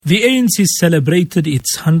The ANC celebrated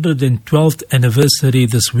its 112th anniversary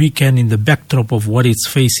this weekend in the backdrop of what it's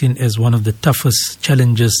facing as one of the toughest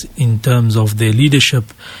challenges in terms of their leadership.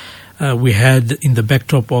 We had in the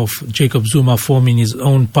backdrop of Jacob Zuma forming his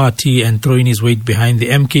own party and throwing his weight behind the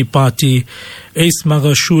MK party, Ace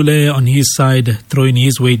Magashule on his side throwing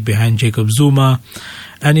his weight behind Jacob Zuma.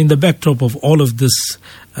 And in the backdrop of all of this,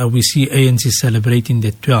 we see ANC celebrating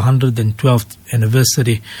their 112th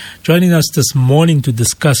anniversary. Joining us this morning to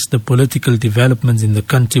discuss the political developments in the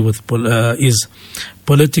country is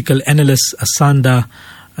political analyst Asanda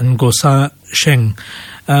Ngosa Sheng.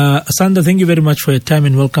 Asanda, thank you very much for your time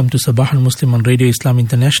and welcome to Sabah al-Muslim on Radio Islam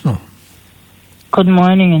International. Good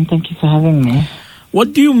morning and thank you for having me.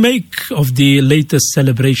 What do you make of the latest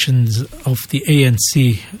celebrations of the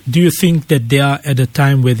ANC? Do you think that they are at a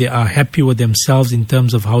time where they are happy with themselves in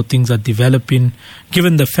terms of how things are developing,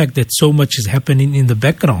 given the fact that so much is happening in the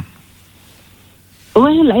background?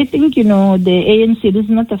 Well, I think, the ANC, this is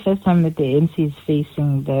not the first time that the ANC is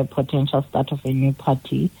facing the potential start of a new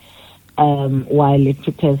party while it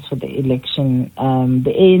prepares for the election.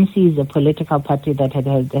 The ANC is a political party that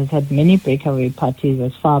has had many breakaway parties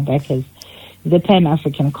as far back as the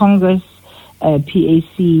Pan-African Congress, PAC,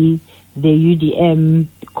 the UDM,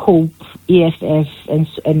 COPE, EFF,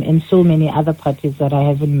 and so many other parties that I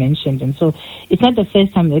haven't mentioned. And so it's not the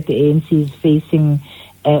first time that the ANC is facing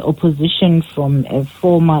opposition from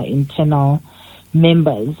former internal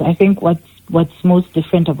members. I think what's most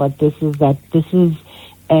different about this is that this is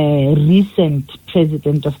a recent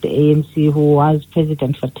president of the ANC who was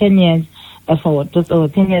president for 10 years, for just over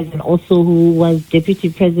 10 years, and also who was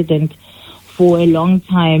deputy president for a long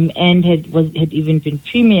time and had even been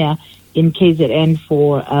premier in KZN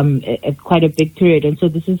for quite a big period. And so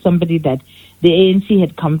this is somebody that the ANC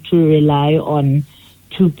had come to rely on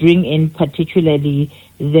to bring in particularly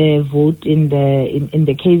the vote in the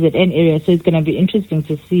KZN area. So it's going to be interesting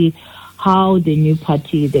to see how the new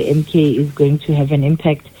party, the MK, is going to have an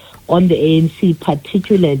impact on the ANC,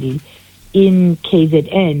 particularly in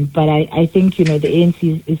KZN. But I think, the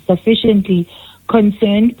ANC is sufficiently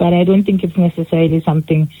concerned, but I don't think it's necessarily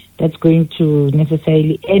something that's going to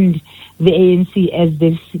necessarily end the ANC, as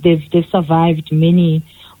they've survived many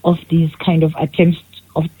of these kind of attempts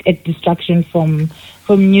at destruction from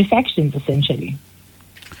new factions, essentially.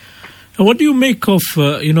 What do you make of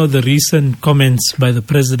the recent comments by the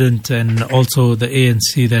president and also the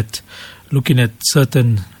ANC that looking at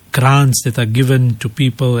certain grants that are given to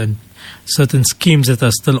people and certain schemes that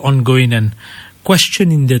are still ongoing and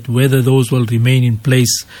questioning that whether those will remain in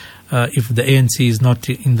place if the ANC is not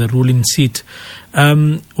in the ruling seat?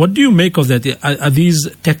 What do you make of that? Are these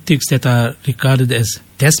tactics that are regarded as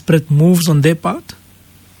desperate moves on their part?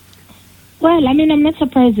 Well, I'm not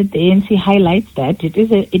surprised that the ANC highlights that. It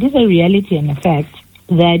is a reality and a fact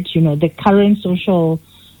that the current social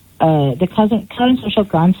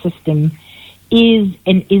grant system is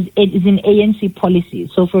an ANC policy.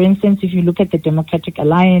 So, for instance, if you look at the Democratic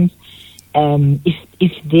Alliance,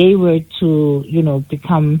 if they were to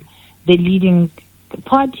become the leading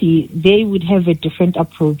party, they would have a different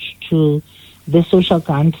approach to the social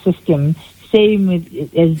grant system. Same as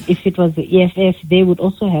if it was the EFF, they would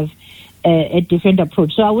also have a different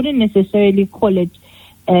approach. So I wouldn't necessarily call it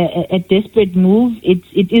a desperate move.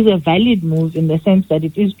 It is a valid move in the sense that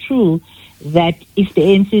it is true that if the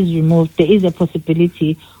ANC is removed, there is a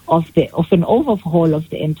possibility of an overhaul of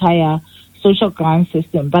the entire social grant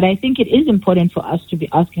system. But I think it is important for us to be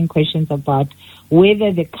asking questions about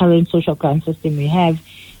whether the current social grant system we have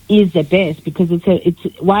is the best, because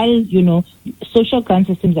while social grant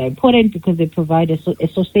systems are important because they provide a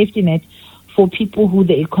safety net for people who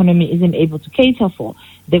the economy isn't able to cater for.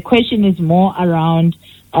 The question is more around,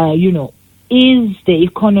 is the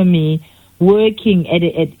economy working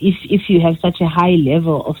if you have such a high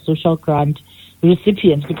level of social grant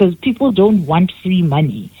recipients? Because people don't want free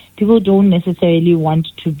money. People don't necessarily want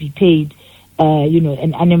to be paid,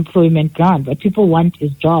 an unemployment grant. What people want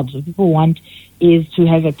is jobs. What people want is to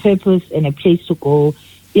have a purpose and a place to go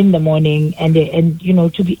in the morning and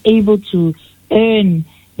to be able to earn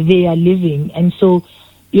their living. And so,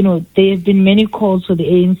 there have been many calls for the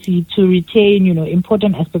ANC to retain,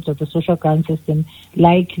 important aspects of the social grant system,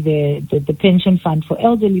 like the pension fund for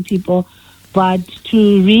elderly people, but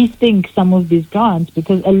to rethink some of these grants,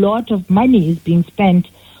 because a lot of money is being spent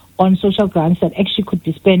on social grants that actually could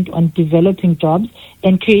be spent on developing jobs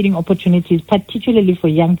and creating opportunities, particularly for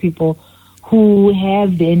young people who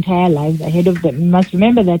have their entire lives ahead of them. You must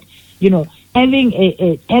remember that,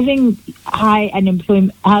 having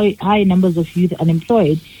high numbers of youth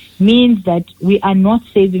unemployed means that we are not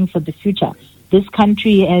saving for the future. This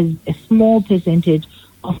country has a small percentage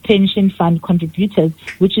of pension fund contributors,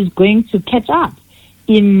 which is going to catch up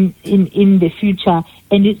in the future.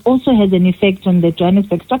 And it also has an effect on the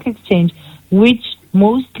Johannesburg Stock Exchange, which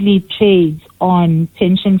mostly trades on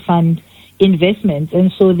pension fund investments.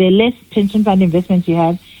 And so the less pension fund investments you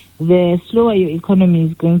have, the slower your economy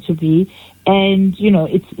is going to be. And,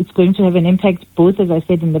 it's going to have an impact both, as I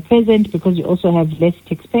said, in the present, because you also have less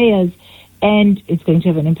taxpayers, and it's going to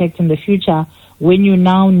have an impact in the future when you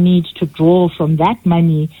now need to draw from that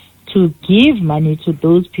money to give money to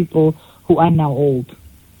those people who are now old.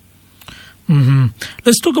 Mm-hmm.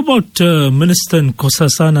 Let's talk about Minister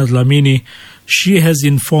Nkosazana Dlamini. She has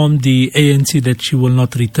informed the ANC that she will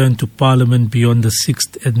not return to Parliament beyond the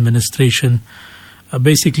 6th administration,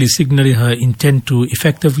 basically signaling her intent to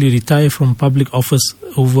effectively retire from public office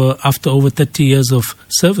after over 30 years of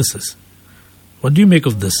services. What do you make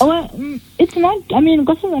of this? Well, it's not,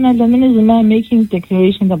 Nkosazana Dlamini is now making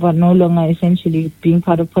declarations about no longer essentially being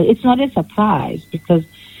part of politics. It's not a surprise, because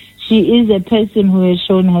she is a person who has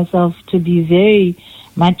shown herself to be very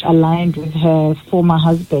much aligned with her former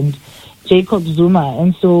husband, Jacob Zuma.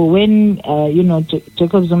 And so when,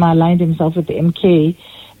 Jacob Zuma aligned himself with the MK,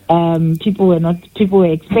 people were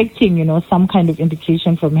expecting, some kind of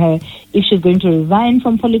indication from her if she's going to resign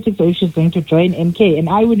from politics or if she's going to join MK. And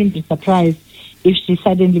I wouldn't be surprised if she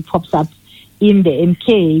suddenly pops up in the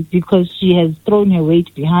MK, because she has thrown her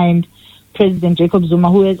weight behind President Jacob Zuma,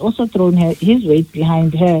 who has also thrown his weight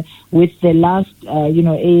behind her with the last,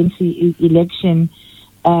 ANC election,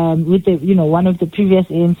 with the, one of the previous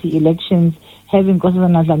ANC elections, having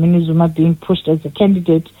Nkosazana Dlamini Zuma being pushed as a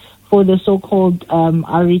candidate for the so-called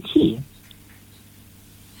RET.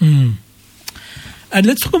 And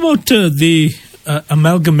let's talk about the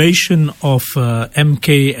amalgamation of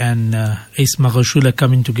MK and Ace Magashule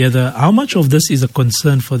coming together. How much of this is a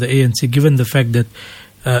concern for the ANC, given the fact that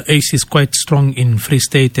Ace is quite strong in Free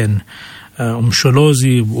State and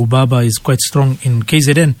Umsholozi Ubaba is quite strong in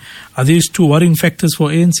KZN? Are these two worrying factors for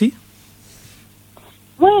ANC?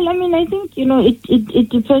 Well, I think, it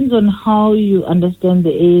depends on how you understand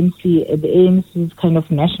the ANC's kind of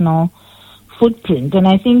national footprint. And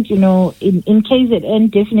I think, in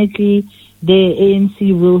KZN, definitely the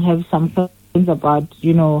ANC will have some concerns about,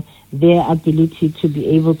 their ability to be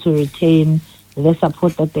able to retain the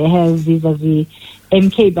support that they have vis-a-vis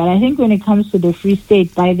MK. But I think when it comes to the Free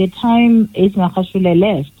State, by the time Ace Magashule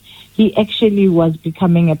left, he actually was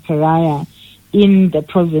becoming a pariah in the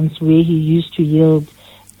province where he used to yield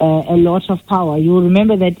a lot of power. You will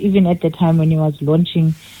remember that even at the time when he was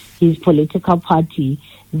launching his political party,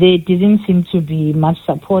 there didn't seem to be much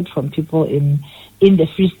support from people in the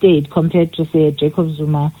Free State compared to, say, Jacob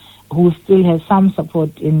Zuma, who still has some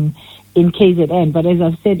support in KZN. But as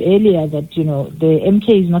I've said earlier, that, the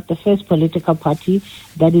MK is not the first political party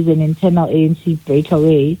that is an internal ANC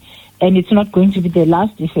breakaway, and it's not going to be the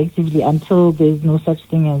last, effectively, until there's no such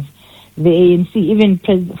thing as the ANC. Even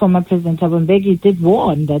former President Thabo Mbeki did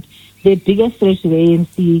warn that the biggest threat to the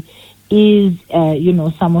ANC is,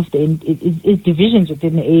 some of the divisions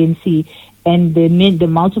within the ANC and the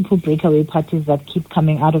multiple breakaway parties that keep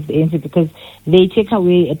coming out of the ANC, because they take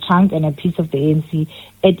away a chunk and a piece of the ANC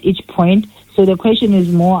at each point. So the question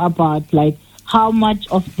is more about, how much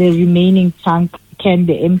of the remaining chunk can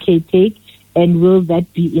the MK take, and will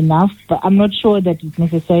that be enough? But I'm not sure that it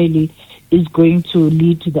necessarily is going to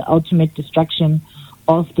lead to the ultimate destruction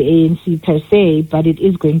of the ANC per se, but it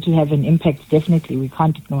is going to have an impact, definitely. We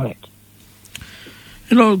can't ignore it.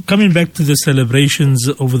 Coming back to the celebrations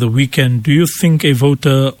over the weekend, do you think a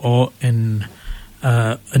voter or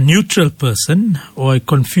a neutral person or a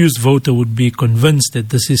confused voter would be convinced that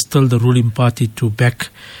this is still the ruling party to back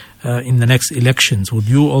in the next elections? Would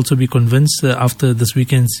you also be convinced after this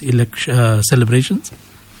weekend's celebrations?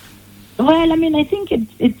 Well, I think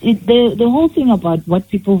the whole thing about what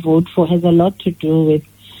people vote for has a lot to do with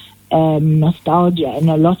nostalgia and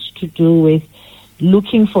a lot to do with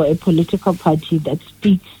looking for a political party that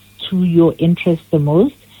speaks to your interests the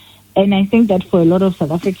most. And I think that for a lot of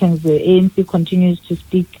South Africans, the ANC continues to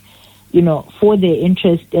speak, for their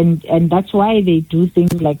interest. And that's why they do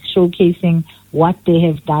things like showcasing what they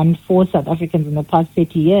have done for South Africans in the past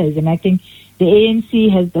 30 years. And I think the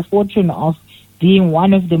ANC has the fortune of being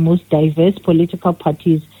one of the most diverse political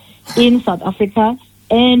parties in South Africa,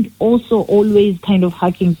 and also always kind of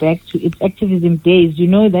harking back to its activism days. You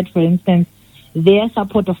know that, for instance, their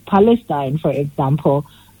support of Palestine, for example,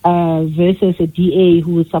 versus a DA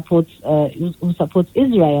who supports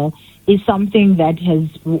Israel, is something that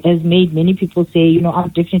has made many people say, I'm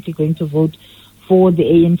definitely going to vote for the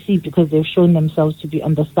ANC, because they've shown themselves to be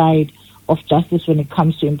on the side of justice when it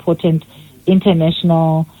comes to important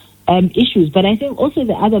international issues. But I think also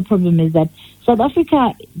the other problem is that South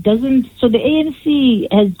Africa doesn't, so the ANC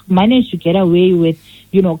has managed to get away with,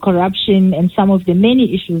 corruption and some of the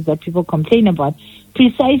many issues that people complain about,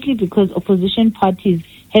 precisely because opposition parties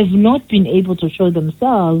have not been able to show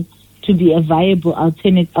themselves to be a viable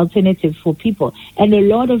alternative for people. And a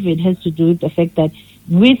lot of it has to do with the fact that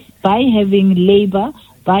by having Labour,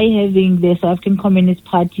 by having the South African Communist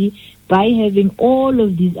Party, by having all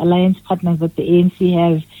of these alliance partners that the ANC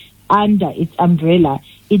have under its umbrella,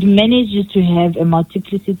 it manages to have a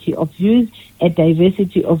multiplicity of views, a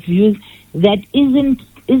diversity of views that isn't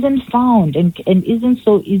found and isn't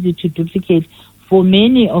so easy to duplicate for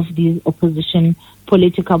many of these opposition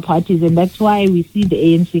political parties. And that's why we see the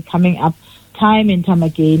ANC coming up time and time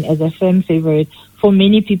again as a firm favorite for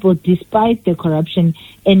many people, despite the corruption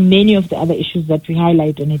and many of the other issues that we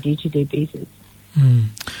highlight on a day-to-day basis.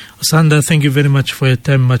 Sanda, thank you very much for your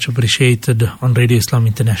time. Much appreciated on Radio Islam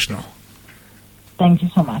International. Thank you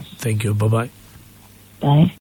so much. Thank you. Bye-bye. Bye.